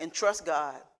pray and trust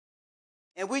God.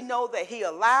 And we know that he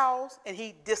allows and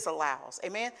he disallows.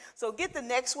 Amen. So get the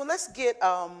next one. Let's get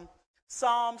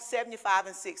Psalm 75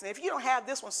 and 6. And if you don't have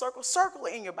this one, circle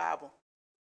it in your Bible.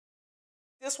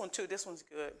 This one too. This one's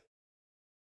good.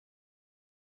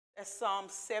 That's Psalm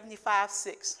 75,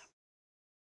 6.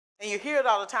 And you hear it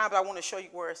all the time, but I want to show you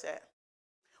where it's at.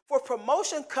 For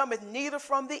promotion cometh neither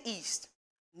from the east,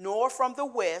 nor from the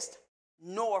west,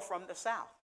 nor from the south.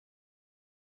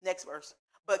 Next verse.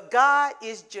 But God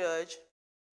is judge.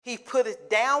 He put it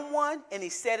down one and he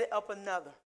set it up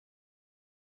another.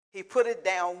 He put it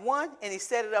down one and he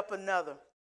set it up another.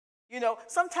 You know,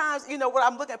 sometimes, you know, what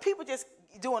I'm looking at, people just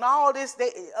doing all this, they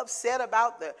upset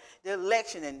about the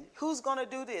election and who's going to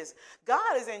do this.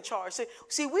 God is in charge.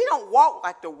 See, we don't walk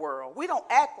like the world. We don't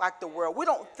act like the world. We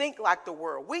don't think like the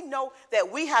world. We know that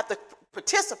we have to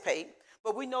participate,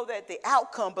 but we know that the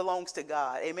outcome belongs to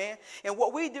God. Amen. And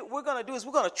what we're going to do is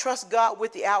we're going to trust God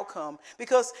with the outcome,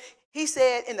 because he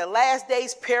said in the last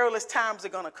days, perilous times are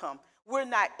going to come. We're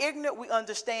not ignorant. We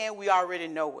understand. We already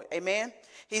know it. Amen.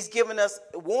 He's given us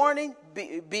a warning.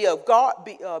 Be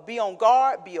on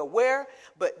guard. Be aware.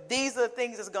 But these are the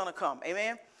things that's going to come.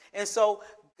 Amen. And so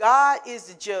God is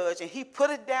the judge, and he put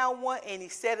it down one and he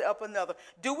set it up another.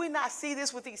 Do we not see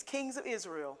this with these kings of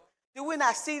Israel? Do we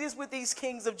not see this with these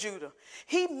kings of Judah?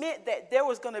 He meant that there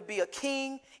was going to be a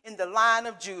king in the line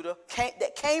of Judah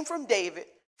that came from David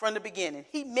from the beginning.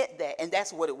 He meant that, and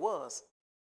that's what it was.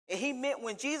 And he meant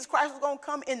when Jesus Christ was going to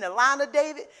come in the line of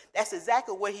David, that's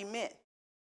exactly what he meant.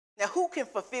 Now, who can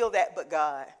fulfill that but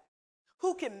God?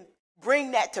 Who can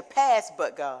bring that to pass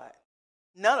but God?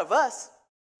 None of us.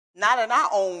 Not in our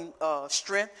own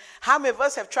strength. How many of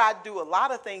us have tried to do a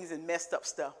lot of things and messed up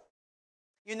stuff?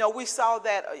 You know, we saw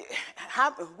that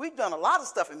we've done a lot of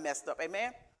stuff and messed up.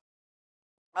 Amen.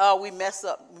 We mess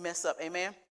up.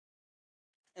 Amen.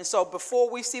 And so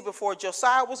before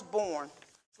Josiah was born,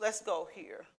 let's go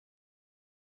here.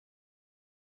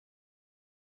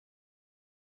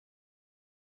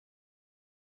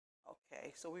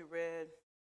 Okay, so we read.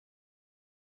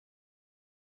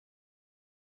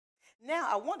 Now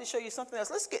I want to show you something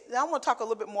else. I want to talk a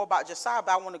little bit more about Josiah,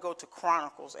 but I want to go to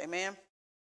Chronicles. Amen.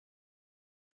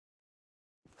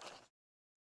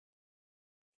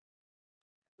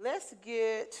 Let's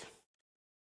get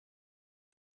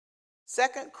 2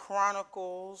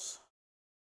 Chronicles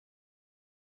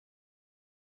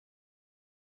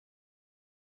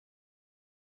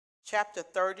chapter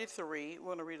 33. We're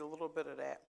going to read a little bit of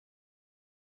that.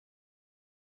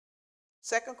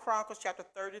 2 Chronicles chapter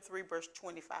 33, verse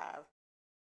 25.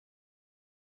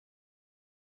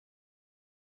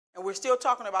 And we're still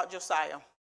talking about Josiah.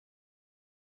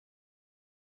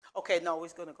 Okay, no, we're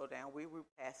going to go down. We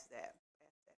passed that.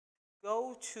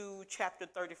 Go to chapter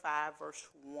 35, verse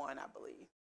 1, I believe.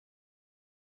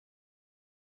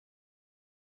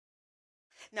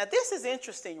 Now, this is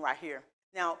interesting right here.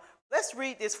 Now, let's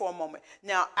read this for a moment.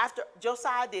 Now, after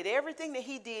Josiah did everything that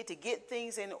he did to get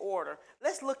things in order,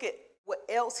 let's look at what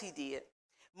else he did.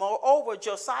 Moreover,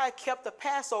 Josiah kept the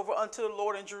Passover unto the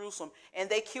Lord in Jerusalem, and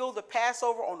they killed the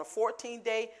Passover on the 14th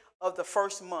day of the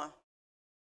first month.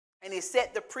 And he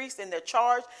set the priests in their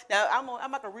charge. Now, I'm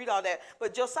not going to read all that,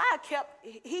 but Josiah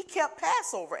kept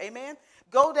Passover. Amen.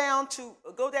 Go down to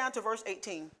verse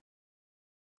 18.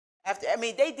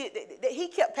 He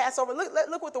kept Passover.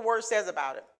 Look what the word says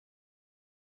about it.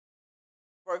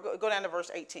 Go down to verse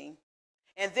 18.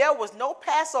 And there was no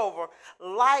Passover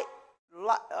like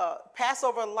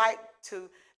to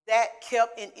that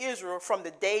kept in Israel from the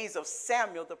days of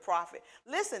Samuel the prophet.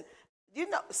 Listen, you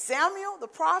know Samuel the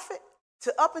prophet,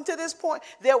 up until this point,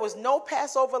 there was no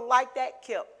Passover like that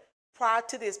kept prior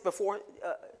to this.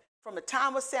 From the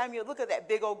time of Samuel, look at that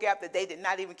big old gap that they did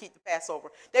not even keep the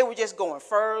Passover. They were just going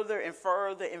further and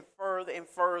further and further and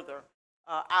further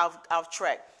out of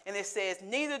track. And it says,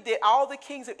 neither did all the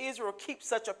kings of Israel keep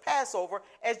such a Passover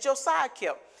as Josiah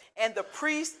kept, and the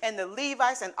priests and the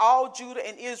Levites and all Judah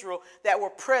and Israel that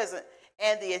were present,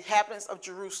 and the inhabitants of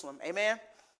Jerusalem. Amen.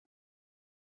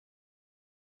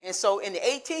 And so in the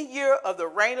 18th year of the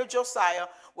reign of Josiah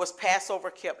was Passover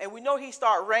kept. And we know he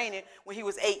started reigning when he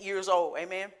was 8 years old.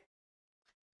 Amen.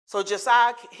 So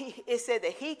Josiah, it said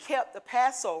that he kept the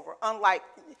Passover,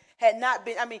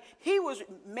 he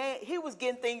was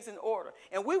getting things in order.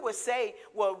 And we would say,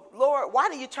 well, Lord, why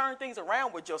do you turn things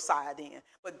around with Josiah then?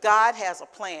 But God has a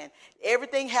plan.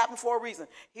 Everything happened for a reason.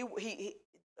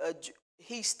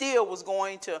 He still was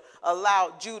going to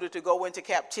allow Judah to go into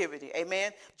captivity.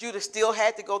 Amen. Judah still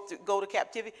had to go to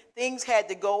captivity. Things had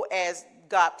to go as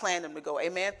God planned them to go.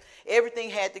 Amen. Everything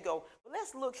had to go. But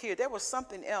let's look here. There was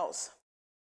something else.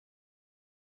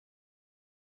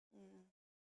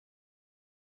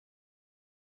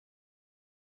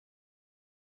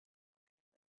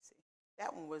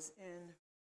 That one was in.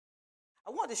 I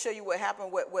wanted to show you what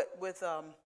happened with I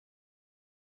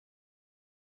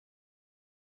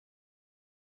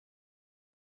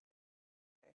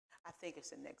think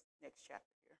it's the next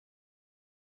chapter here.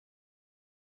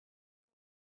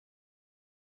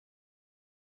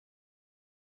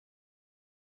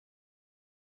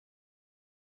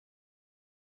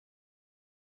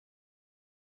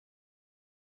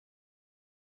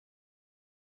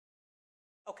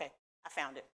 I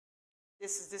found it.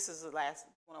 This is the last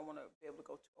one I want to be able to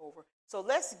go over. So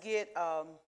let's get 2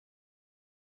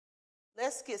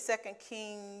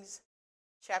 Kings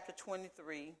chapter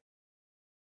 23.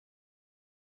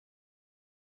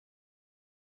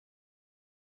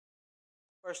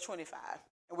 Verse 25.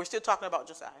 And we're still talking about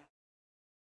Josiah.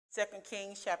 2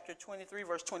 Kings chapter 23,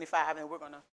 verse 25, and we're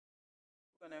gonna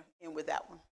end with that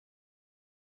one.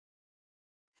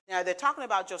 Now they're talking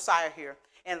about Josiah here.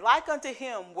 And like unto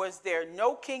him was there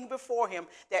no king before him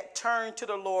that turned to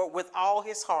the Lord with all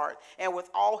his heart and with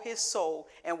all his soul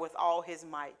and with all his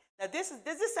might. Now does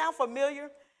this sound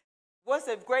familiar? What's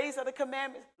the greatest of the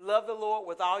commandments? Love the Lord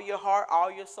with all your heart,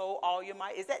 all your soul, all your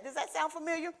might. Does that sound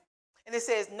familiar? And it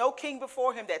says, no king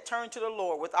before him that turned to the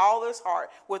Lord with all his heart,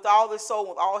 with all his soul,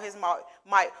 with all his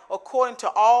might, according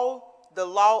to all the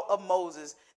law of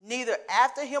Moses. Neither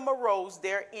after him arose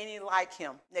there any like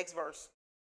him. Next verse.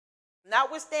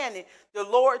 Notwithstanding, the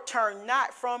Lord turned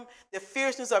not from the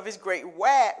fierceness of his great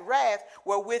wrath,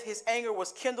 wherewith his anger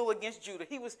was kindled against Judah.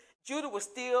 Judah was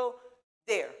still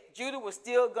there. Judah was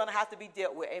still going to have to be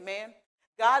dealt with. Amen.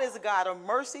 God is a God of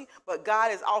mercy, but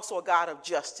God is also a God of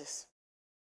justice.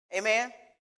 Amen.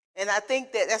 And I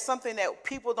think that that's something that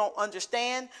people don't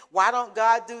understand. Why don't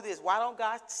God do this? Why don't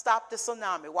God stop the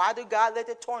tsunami? Why do God let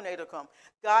the tornado come?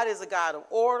 God is a God of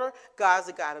order. God is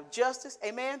a God of justice.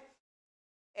 Amen.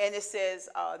 And it says,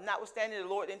 notwithstanding, the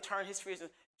Lord didn't turn his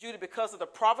fierceness Judah because of the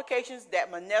provocations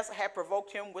that Manasseh had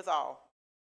provoked him withal.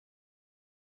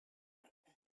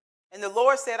 And the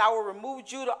Lord said, I will remove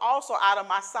Judah also out of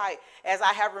my sight, as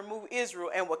I have removed Israel,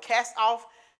 and will cast off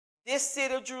this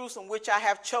city of Jerusalem, which I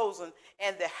have chosen,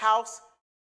 and the house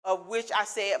of which I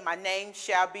said, my name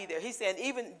shall be there. He said,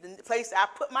 even the place I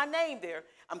put my name there,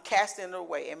 I'm casting it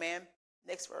away. Amen.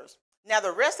 Next verse. Now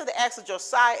the rest of the acts of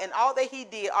Josiah and all that he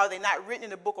did, are they not written in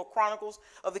the book of Chronicles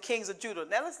of the kings of Judah?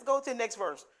 Now let's go to the next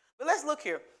verse. But let's look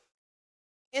here.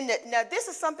 Now this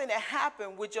is something that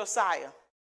happened with Josiah.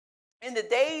 In the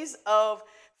days of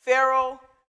Pharaoh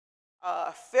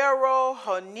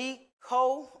Honiko,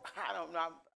 I don't know,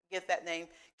 get that name,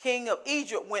 king of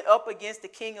Egypt, went up against the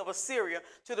king of Assyria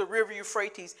to the river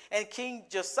Euphrates, and King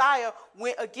Josiah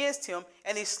went against him,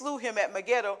 and he slew him at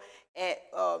Megiddo, and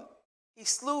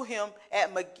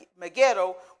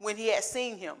Megiddo when he had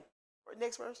seen him.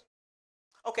 Next verse.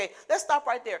 Okay, let's stop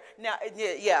right there. Now,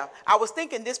 yeah, I was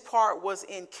thinking this part was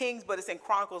in Kings, but it's in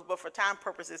Chronicles, but for time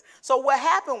purposes. So what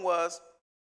happened was,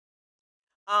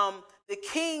 the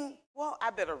king, well, I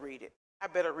better read it. I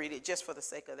better read it just for the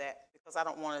sake of that, because I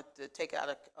don't want it to take out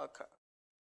let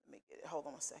me get it. Hold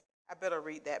on a second. I better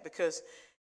read that because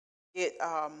it,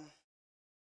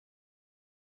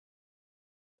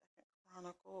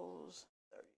 Chronicles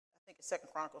 30. I think it's 2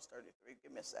 Chronicles 33.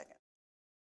 Give me a second.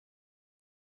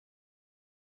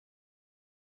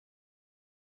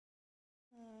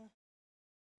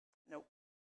 Nope.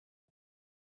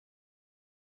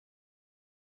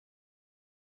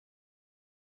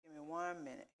 Give me 1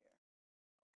 minute here.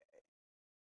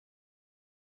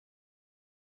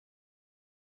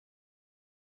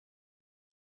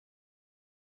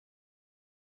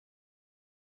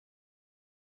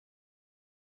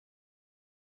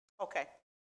 Okay.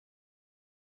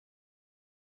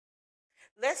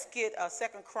 Let's get 2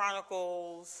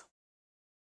 Chronicles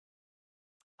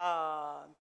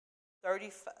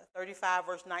 35,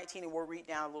 verse 19, and we'll read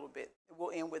down a little bit. We'll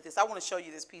end with this. I want to show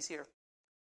you this piece here.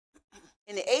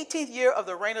 In the 18th year of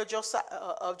the reign of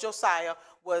Josiah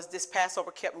was this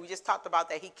Passover kept. We just talked about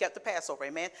that. He kept the Passover,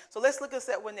 amen? So let's look at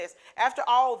that one this. After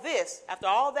all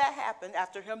that happened,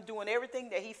 after him doing everything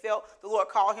that he felt the Lord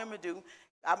called him to do,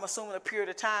 I'm assuming a period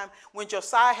of time, when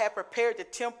Josiah had prepared the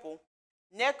temple,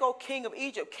 Necho, king of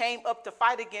Egypt, came up to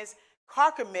fight against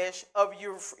Carchemish of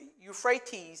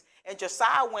Euphrates, and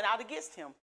Josiah went out against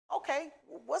him. Okay,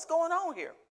 what's going on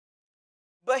here?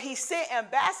 But he sent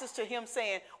ambassadors to him,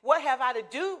 saying, what have I to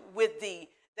do with thee,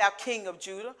 thou king of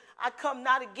Judah? I come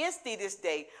not against thee this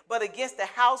day, but against the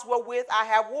house wherewith I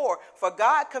have war. For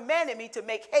God commanded me to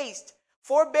make haste,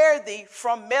 forbear thee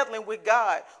from meddling with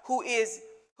God, who is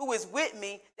with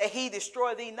me, that he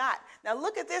destroy thee not. Now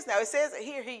look at this now. It says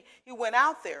here he went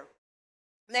out there.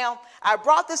 Now, I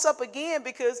brought this up again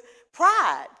because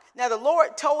pride. Now, the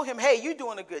Lord told him, hey, you're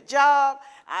doing a good job.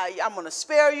 I'm going to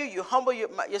spare you. You humble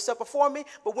yourself before me.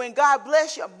 But when God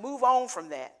bless you, move on from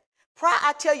that. Pride,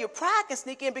 I tell you, pride can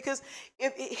sneak in, because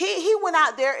if he went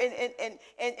out there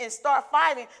and start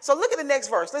fighting. So look at the next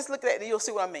verse. Let's look at that and you'll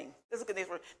see what I mean. Let's look at the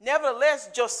next verse. Nevertheless,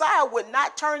 Josiah would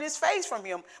not turn his face from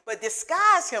him, but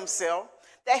disguise himself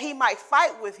that he might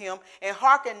fight with him, and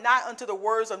hearken not unto the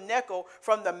words of Necho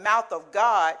from the mouth of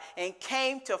God, and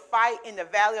came to fight in the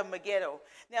valley of Megiddo.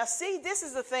 Now, see, this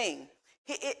is the thing.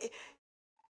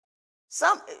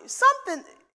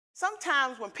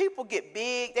 Sometimes when people get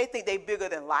big, they think they're bigger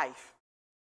than life.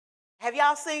 Have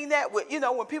y'all seen that?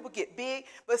 When people get big.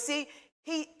 But see,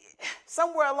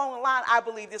 somewhere along the line, I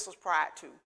believe this was pride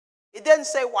too. It doesn't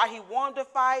say why he wanted to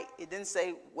fight. It didn't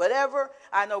say whatever.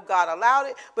 I know God allowed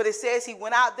it. But it says he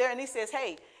went out there and he says,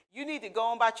 hey, you need to go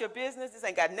on about your business. This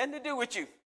ain't got nothing to do with you.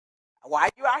 Why are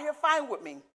you out here fighting with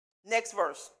me? Next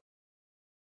verse.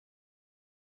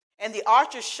 And the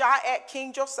archers shot at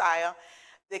King Josiah.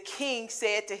 The king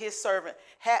said to his servant,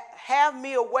 have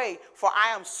me away, for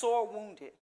I am sore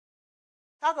wounded.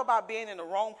 Talk about being in the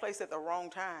wrong place at the wrong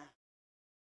time.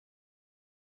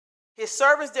 His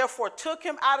servants therefore took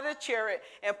him out of the chariot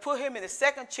and put him in the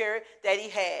second chariot that he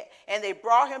had. And they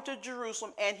brought him to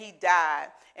Jerusalem, and he died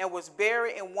and was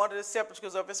buried in one of the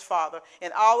sepulchres of his father.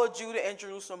 And all of Judah and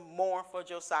Jerusalem mourned for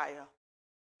Josiah.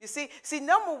 You see,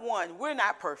 number one, we're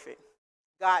not perfect.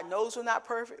 God knows we're not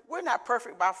perfect. We're not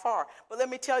perfect by far. But let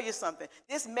me tell you something.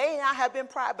 This may not have been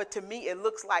pride, but to me, it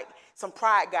looks like some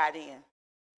pride got in.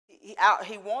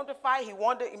 He wanted to fight. He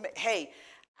wanted to, hey,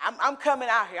 I'm coming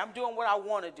out here. I'm doing what I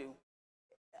want to do.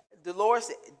 The Lord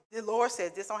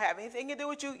says this don't have anything to do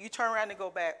with you. You turn around and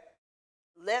go back.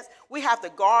 We have to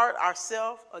guard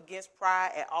ourselves against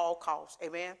pride at all costs.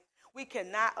 Amen. We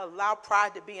cannot allow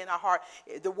pride to be in our heart.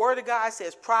 The word of God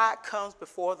says pride comes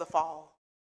before the fall.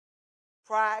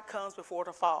 Pride comes before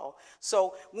the fall.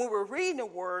 So when we're reading the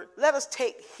word, let us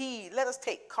take heed. Let us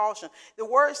take caution. The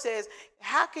word says,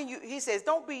 he says,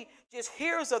 don't be just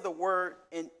hearers of the word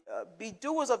and be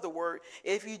doers of the word.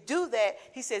 If you do that,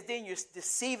 he says, then you're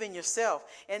deceiving yourself.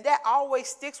 And that always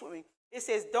sticks with me. It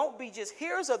says, don't be just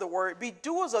hearers of the word, be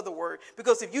doers of the word.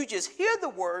 Because if you just hear the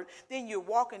word, then you're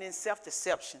walking in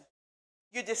self-deception.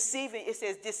 You're deceiving. It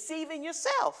says deceiving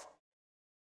yourself.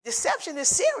 Deception is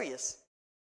serious.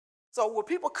 So when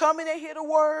people come in and hear the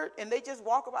word and they just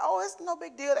walk about, oh, it's no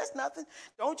big deal, that's nothing.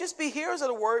 Don't just be hearers of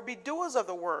the word, be doers of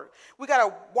the word. We got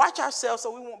to watch ourselves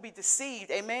so we won't be deceived,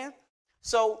 amen?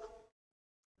 So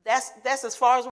that's as far as